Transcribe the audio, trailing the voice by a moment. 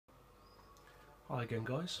Hi again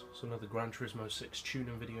guys, so another GranTurismo 6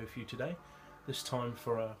 tuning video for you today. This time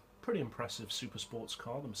for a pretty impressive super sports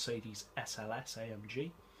car, the Mercedes SLS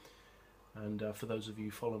AMG. And for those of you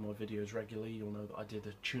who follow my videos regularly, you'll know that I did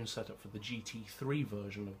a tune setup for the GT3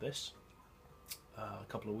 version of this a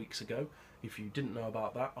couple of weeks ago. If you didn't know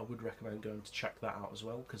about that, I would recommend going to check that out as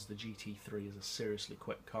well, because the GT3 is a seriously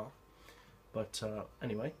quick car. But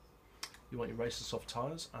anyway, you want your racer soft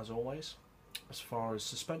tyres as always. As far as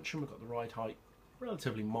suspension, we've got the ride height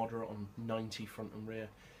relatively moderate on 90 front and rear,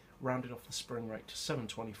 rounded off the spring rate to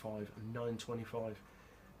 725 and 925,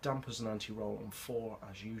 dampers and anti-roll on 4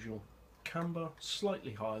 as usual, camber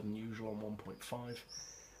slightly higher than usual on 1.5,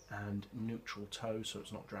 and neutral toe so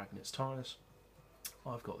it's not dragging its tyres.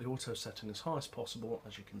 I've got the auto setting as high as possible,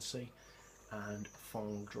 as you can see, and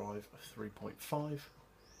final drive of 3.5.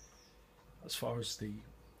 As far as the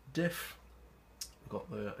diff, we've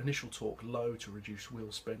got the initial torque low to reduce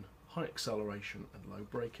wheel spin, high acceleration and low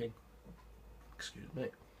braking, excuse me,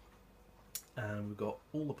 and we've got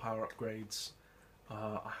all the power upgrades.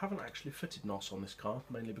 I haven't actually fitted NOS on this car,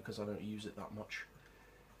 mainly because I don't use it that much.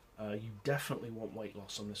 You definitely want weight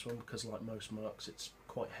loss on this one, because like most Mercs it's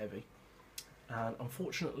quite heavy, and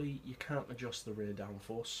unfortunately you can't adjust the rear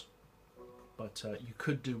downforce, but you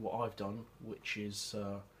could do what I've done, which is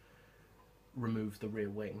remove the rear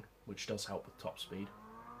wing, which does help with top speed,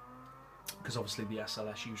 because obviously the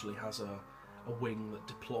SLS usually has a wing that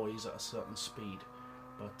deploys at a certain speed,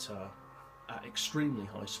 but at extremely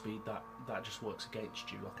high speed that just works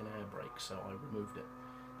against you like an air brake, so I removed it.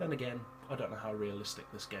 Then again, I don't know how realistic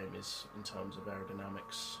this game is in terms of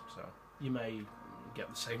aerodynamics, so you may get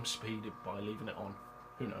the same speed by leaving it on,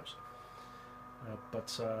 who knows.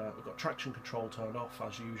 But we've got traction control turned off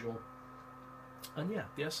as usual. And yeah,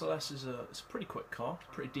 the SLS is a pretty quick car,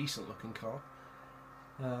 pretty decent looking car.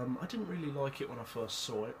 I didn't really like it when I first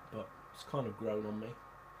saw it, but it's kind of grown on me.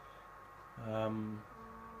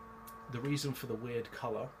 The reason for the weird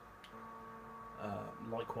colour,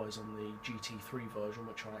 likewise on the GT3 version,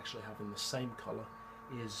 which I actually have in the same colour,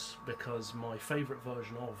 is because my favourite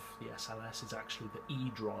version of the SLS is actually the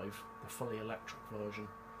E-Drive, the fully electric version,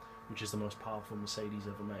 which is the most powerful Mercedes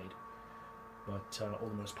ever made. But or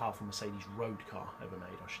the most powerful Mercedes road car ever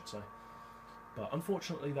made, I should say. But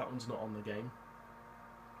unfortunately that one's not on the game,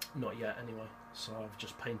 not yet anyway, so I've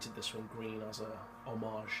just painted this one green as a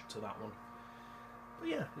homage to that one. But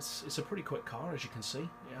yeah, it's a pretty quick car, as you can see.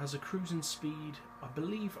 It has a cruising speed, I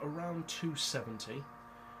believe, around 270,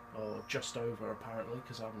 or just over apparently,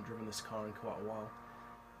 because I haven't driven this car in quite a while.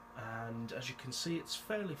 And as you can see, it's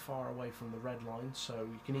fairly far away from the red line, so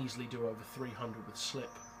you can easily do over 300 with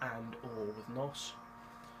slip and or with NOS.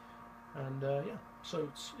 And yeah, so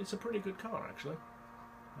it's a pretty good car actually.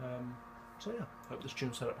 So yeah, hope this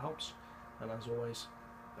tune setup helps, and as always,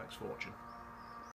 thanks for watching.